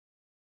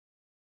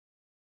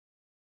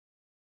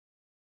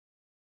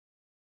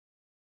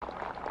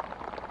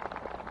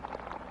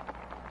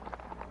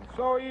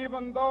So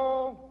even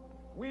though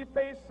we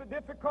face the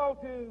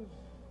difficulties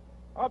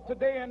of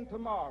today and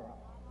tomorrow,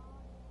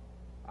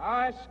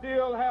 I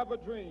still have a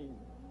dream.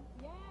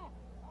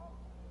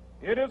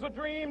 It is a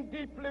dream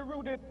deeply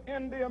rooted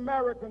in the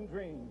American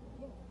dream.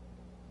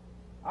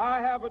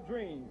 I have a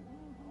dream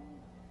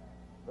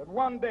that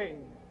one day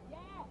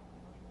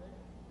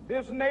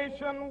this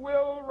nation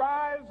will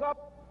rise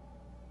up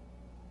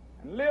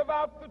and live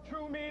out the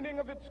true meaning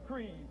of its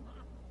creed.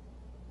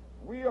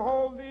 We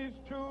hold these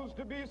truths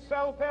to be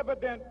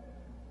self-evident,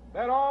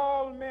 that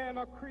all men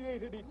are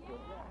created equal.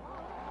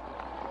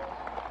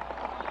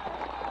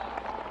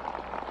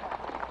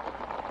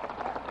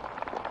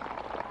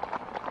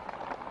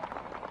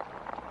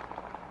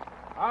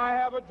 I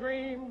have a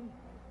dream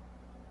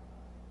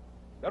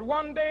that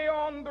one day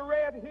on the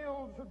red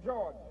hills of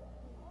Georgia,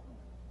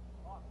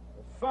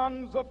 the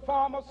sons of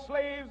former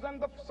slaves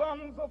and the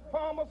sons of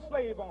former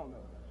slave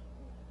owners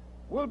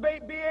will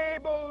be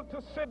able to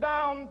sit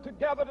down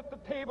together at the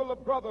table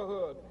of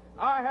brotherhood.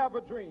 I have a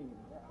dream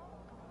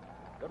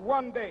that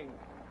one day,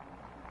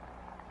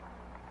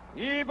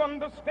 even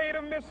the state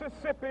of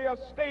Mississippi, a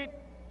state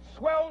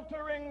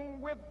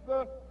sweltering with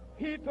the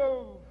heat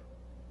of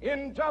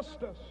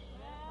injustice,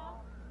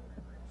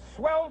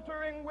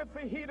 sweltering with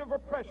the heat of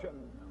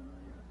oppression,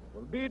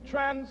 will be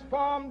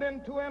transformed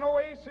into an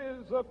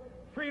oasis of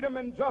freedom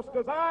and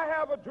justice. I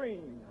have a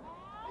dream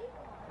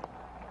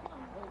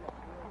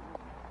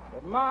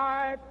that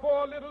my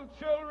 4 little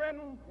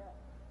children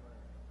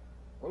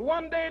will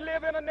one day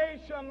live in a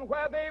nation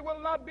where they will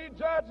not be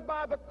judged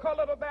by the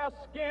color of their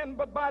skin,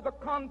 but by the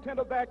content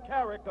of their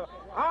character.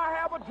 I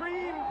have a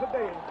dream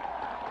today.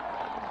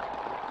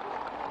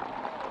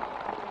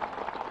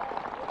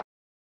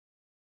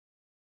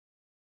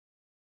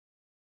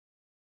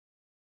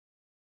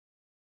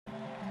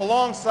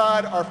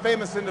 Alongside our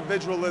famous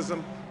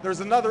individualism,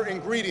 there's another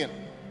ingredient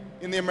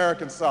in the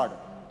American saga,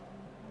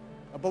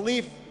 a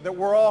belief that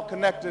we're all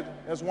connected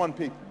as one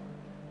people.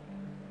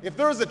 If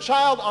there is a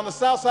child on the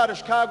south side of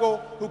Chicago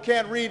who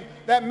can't read,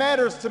 that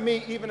matters to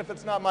me even if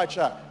it's not my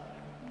child.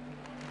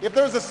 If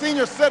there's a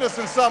senior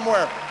citizen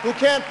somewhere who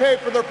can't pay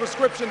for their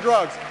prescription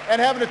drugs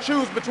and having to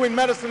choose between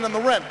medicine and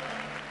the rent,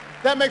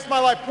 that makes my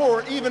life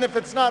poor even if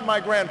it's not my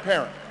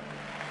grandparent.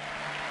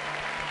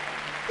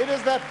 It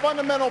is that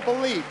fundamental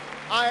belief,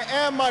 I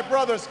am my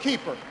brother's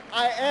keeper,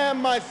 I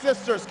am my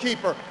sister's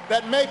keeper,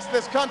 that makes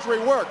this country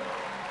work.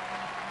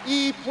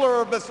 E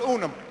pluribus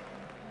unum,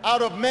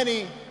 out of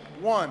many,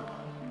 one.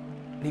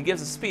 He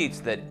gives a speech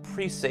that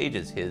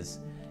presages his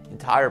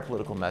entire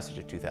political message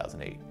of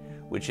 2008,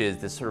 which is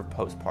this sort of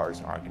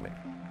post-partisan argument.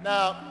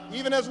 Now,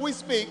 even as we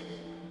speak,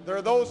 there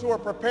are those who are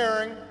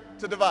preparing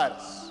to divide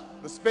us.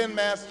 The spin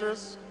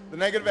masters, the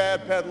negative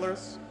ad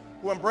peddlers,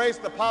 who embrace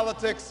the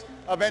politics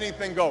of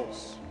anything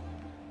goes.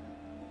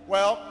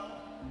 Well,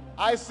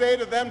 I say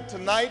to them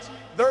tonight,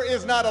 there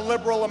is not a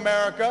liberal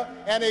America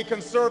and a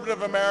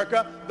conservative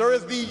America. There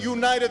is the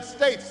United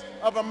States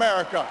of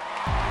America.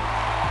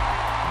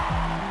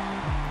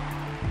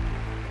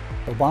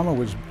 Obama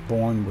was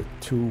born with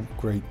 2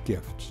 great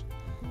gifts.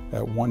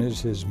 One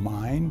is his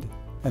mind,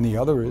 and the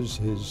other is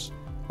his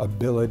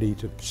ability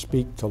to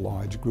speak to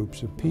large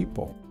groups of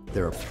people.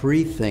 There are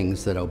 3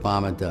 things that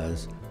Obama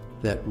does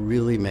that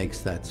really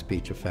makes that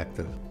speech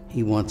effective.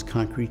 He wants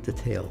concrete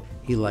detail.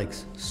 He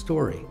likes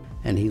story.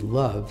 And he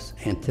loves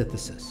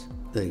antithesis,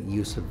 the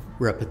use of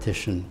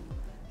repetition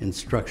and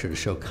structure to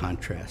show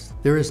contrast.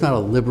 There is not a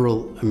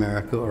liberal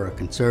America or a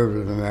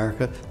conservative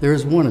America. There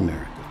is one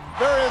America.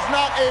 There is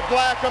not a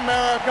black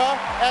America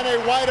and a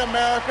white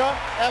America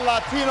and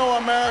Latino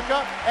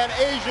America and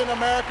Asian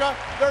America.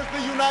 There's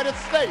the United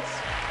States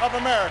of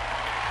America.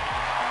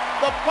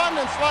 The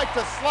pundits like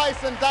to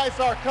slice and dice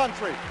our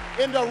country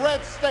into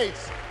red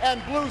states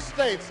and blue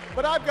states,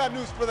 but I've got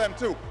news for them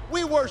too.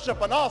 We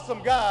worship an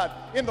awesome God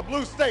in the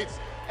blue states,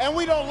 and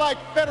we don't like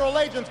federal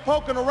agents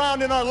poking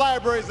around in our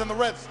libraries in the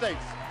red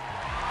states.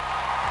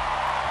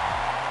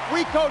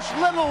 We coach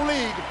Little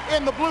League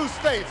in the blue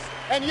states,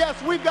 and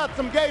yes, we've got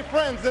some gay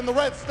friends in the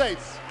red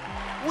states.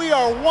 We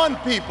are one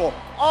people,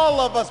 all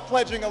of us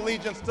pledging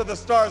allegiance to the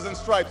Stars and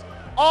Stripes,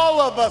 all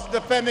of us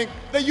defending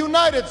the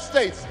United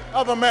States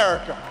of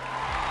America.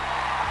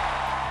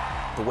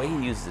 The way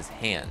he uses his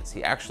hands,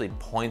 he actually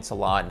points a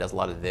lot and does a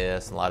lot of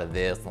this, and a lot of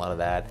this, and a lot of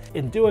that.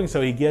 In doing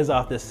so, he gives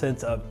off this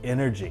sense of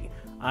energy.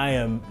 I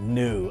am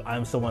new.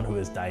 I'm someone who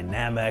is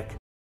dynamic.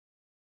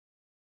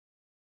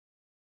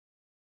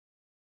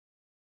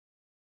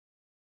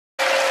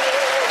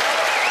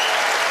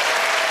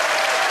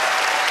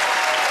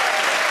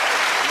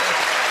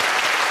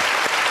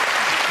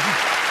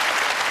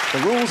 The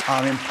rules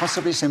are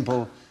impossibly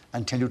simple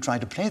until you try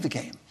to play the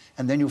game.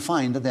 And then you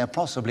find that they're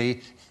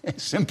possibly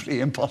simply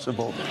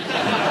impossible.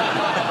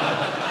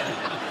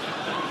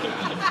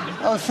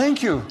 Oh,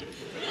 thank you.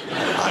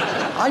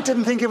 I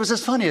didn't think it was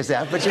as funny as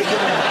that, but you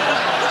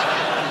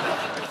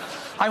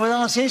I will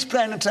ask each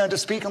player in turn to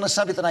speak on the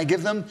subject that I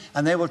give them,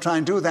 and they will try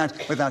and do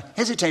that without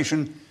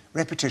hesitation,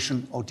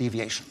 repetition, or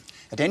deviation.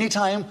 At any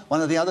time,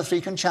 one of the other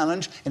 3 can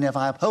challenge, and if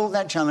I uphold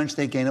that challenge,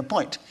 they gain a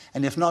point.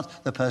 And if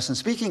not, the person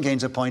speaking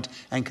gains a point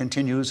and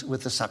continues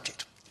with the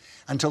subject.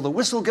 Until the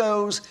whistle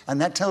goes,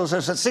 and that tells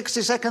us that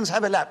 60 seconds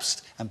have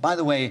elapsed. And by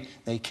the way,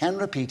 they can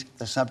repeat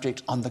the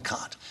subject on the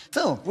card.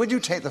 Phil, would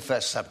you take the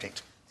first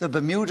subject? The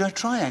Bermuda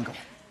Triangle.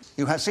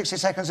 You have 60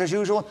 seconds as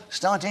usual,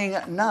 starting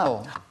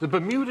now. The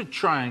Bermuda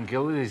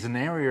Triangle is an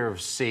area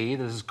of sea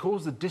that has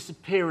caused the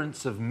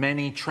disappearance of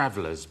many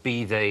travellers,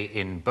 be they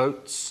in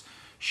boats,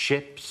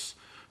 ships,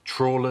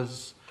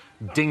 trawlers,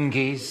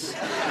 dinghies,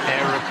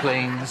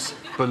 aeroplanes,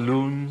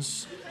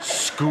 balloons,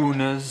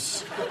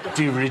 schooners,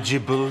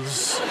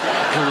 dirigibles,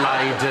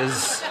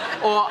 gliders,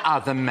 or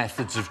other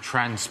methods of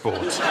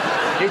transport.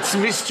 Its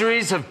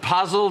mysteries have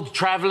puzzled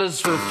travellers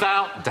for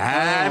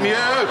Damn you!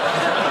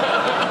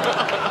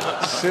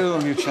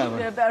 Soon you travel.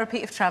 A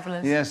repeat of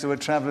travellers. Yes, there were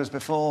travellers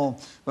before,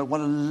 but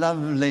what a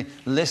lovely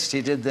list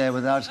he did there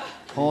without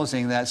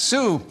pausing that.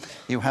 Sue,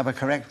 you have a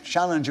correct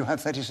challenge. You have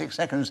 36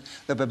 seconds.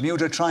 The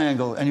Bermuda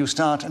Triangle, and you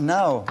start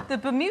now. The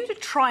Bermuda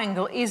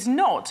Triangle is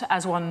not,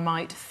 as one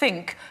might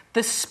think,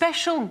 the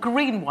special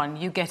green one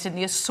you get in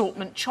the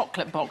assortment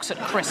chocolate box at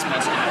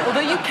Christmas, although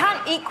you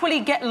can equally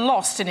get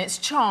lost in its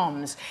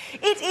charms.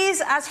 It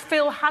is, as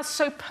Phil has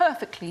so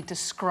perfectly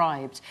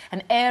described,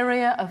 an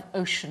area of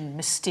ocean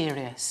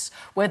mysterious,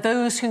 where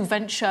those who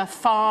venture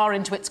far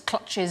into its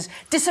clutches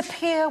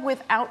disappear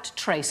without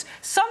trace.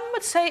 Some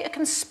would say a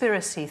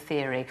conspiracy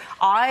theory.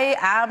 I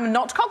am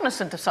not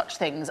cognizant of such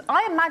things.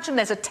 I imagine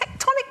there's a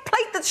tectonic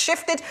plate that's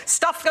shifted,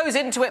 stuff goes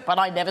into it, but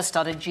I never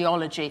studied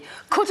geology.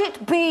 Could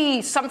it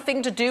be something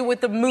to do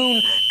with the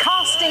moon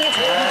casting its...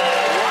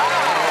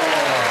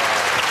 Wow.